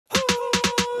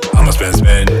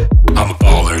spin. I'm a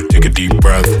baller, take a deep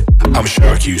breath. I'm a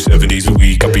shark, you 7 days a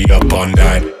week. I'll be up all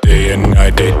night, day and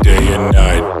night, day and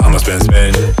night. I'm a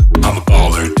spin. I'm a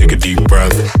baller, take a deep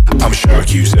breath. I'm a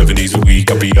shark, you 7 days a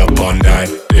week. I'll be up all night,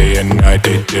 day and night,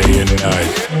 day and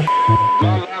night.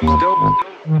 My life's dope.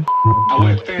 I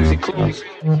wear fancy clothes.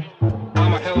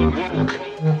 I'm a hella woke.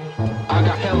 I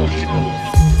got hella flow.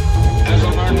 As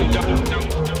I'm learning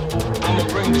dope, I'ma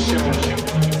bring the show.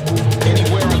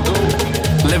 Anywhere I go,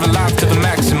 live a life to the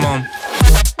maximum.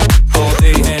 All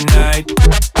day and night,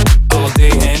 all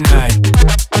day and night,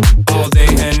 all day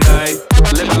and night.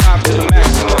 Live a life to the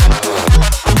maximum.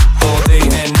 All day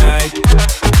and night,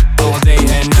 all day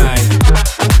and night,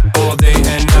 all day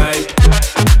and night.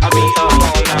 I'll be up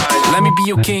all night. Let me be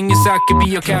your king, yes I could be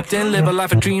your captain. Live a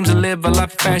life of dreams and live a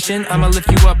life of fashion. I'ma lift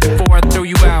you up before I throw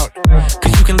you out,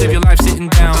 cause you can live your life sitting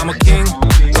down. I'm a king,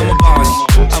 I'm a boss,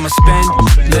 I'ma spend,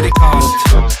 let it cost.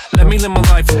 Let me live my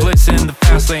life of bliss in the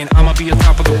fast lane. I'ma be on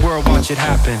top of the world, watch it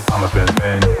happen. I'm a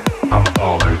spin, I'm a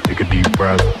baller, take a deep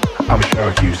breath. I'm a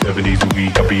shark, you 7 days a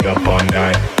week. I'll be up all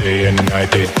night, day and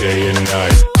night, day and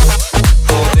night.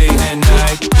 All day and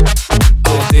night,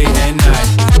 all day and night,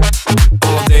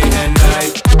 all day and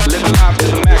night. Live a life to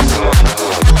the maximum.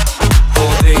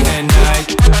 All day and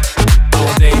night,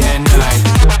 all day and night,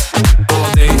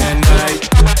 all day and night.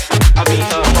 I'll be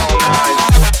up all night.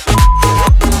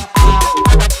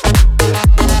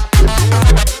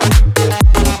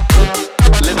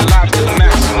 Live a life to the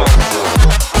maximum.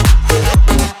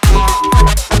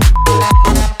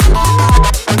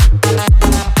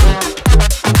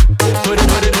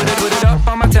 Put it up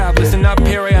on my tab, listen up,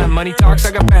 here I am. Money talks,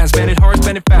 I got fans, spend it hard,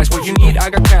 spend it fast. What you need, I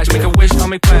got cash, make a wish, I'll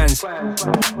make plans.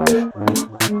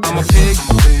 I'm a pig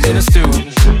in a stew,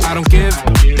 I don't give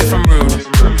if I'm rude.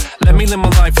 Let me live my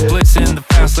life of bliss in the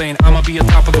fast lane. I'ma be on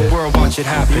top of the world, watch it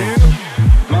happen.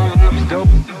 My life's dope,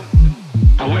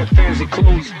 I wear fancy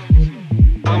clothes.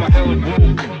 I'm a hella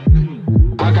woke,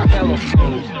 I got hella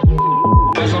flow.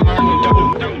 As I'm learning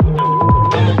dope,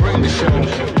 I'ma bring the show.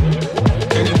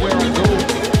 Anywhere I go,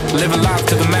 live a life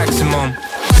to the maximum.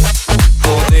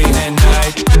 All day and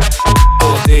night,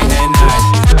 all day and night,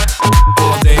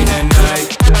 all day and night.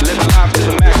 Live a life to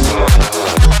the maximum.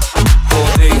 All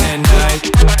day and night,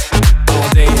 all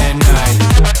day and night,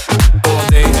 all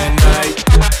day and night.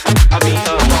 I'll be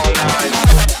up all night.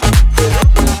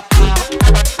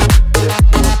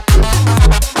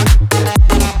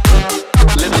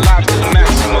 Live a life to the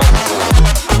maximum.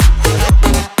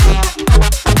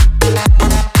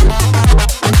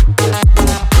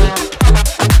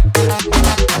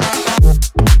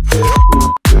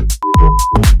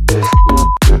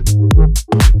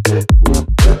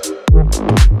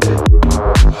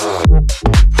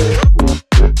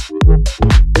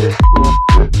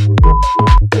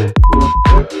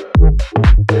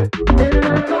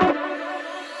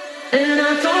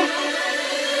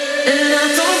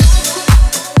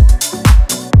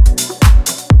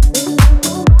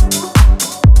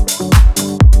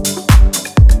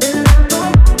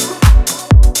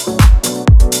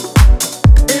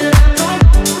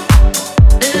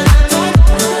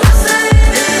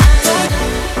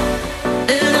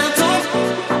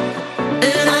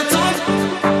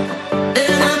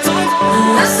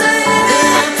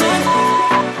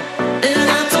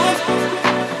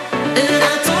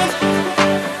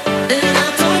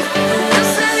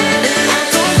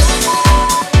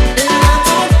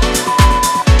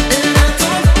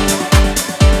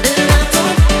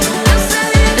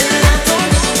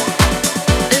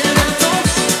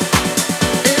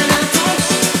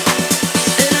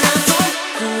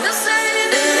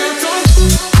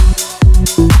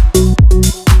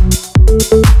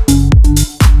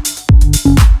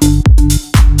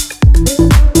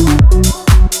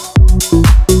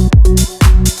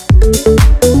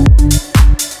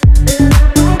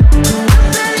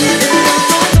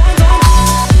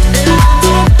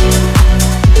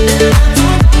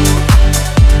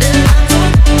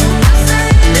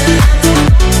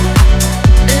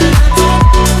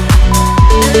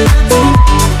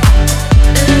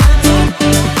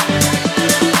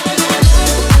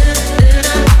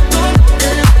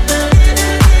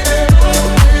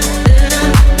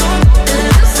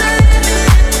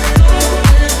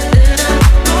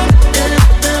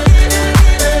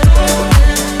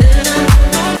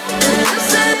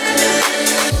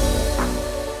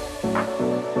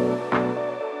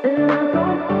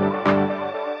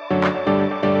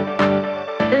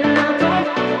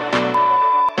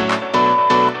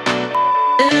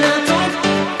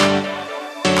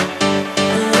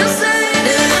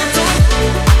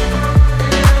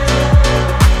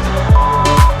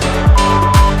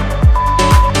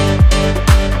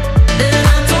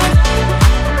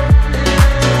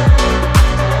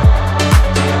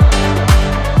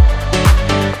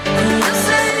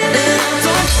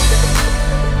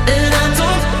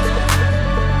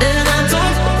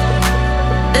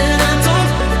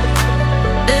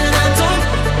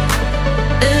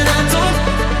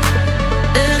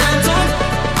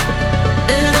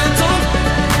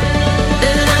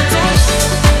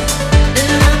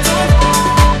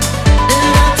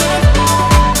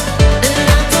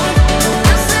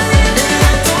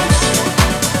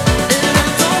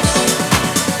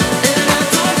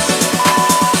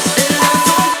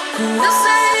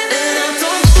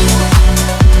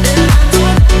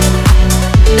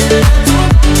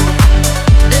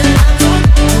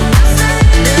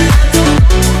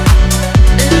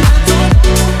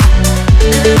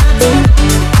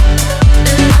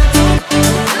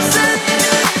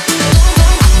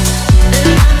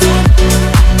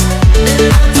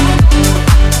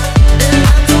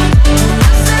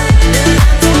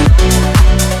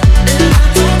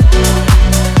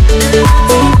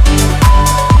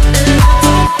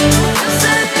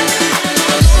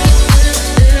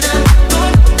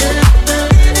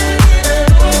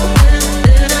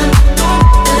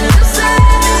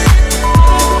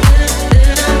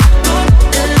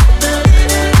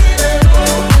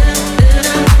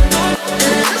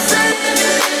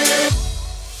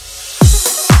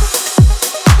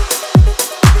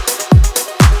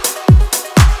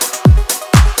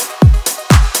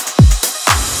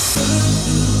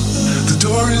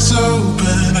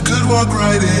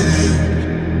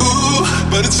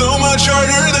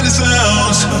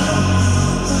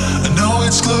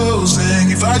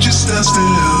 if I just stand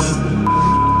still.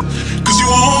 Cause you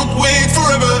won't wait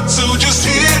forever, so just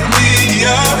hear me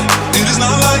out. It is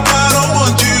not like I don't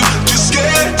want you, just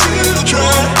scared to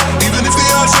try. Even if the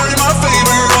odds are in my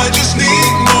favor, I just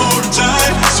need more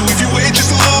time. So if you wait just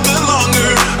a little bit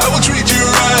longer, I will treat you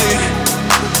right.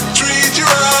 Treat you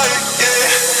right, yeah.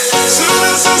 Soon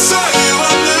as I saw you,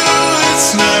 I knew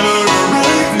it's never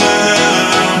right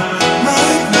now,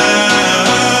 right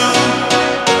now.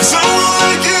 Cause someone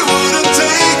like you wouldn't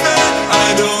take that. I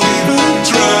don't even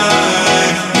try,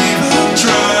 even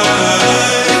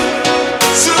try.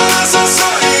 Soon as I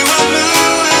saw you, I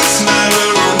knew it's never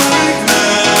right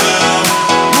now,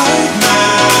 right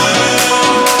now.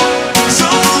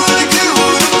 Someone like you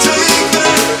wouldn't take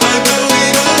that. I don't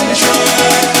even try,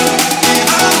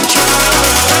 even try.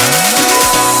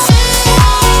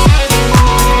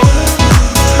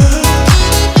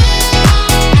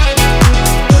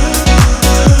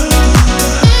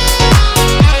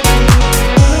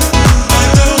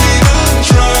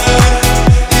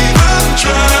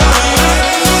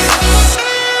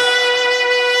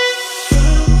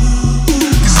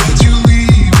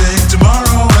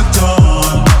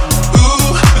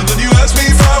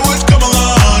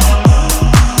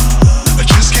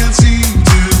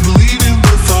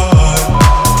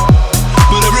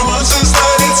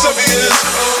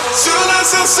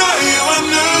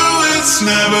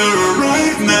 Never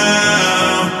right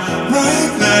now,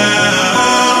 right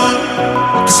now.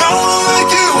 'Cause I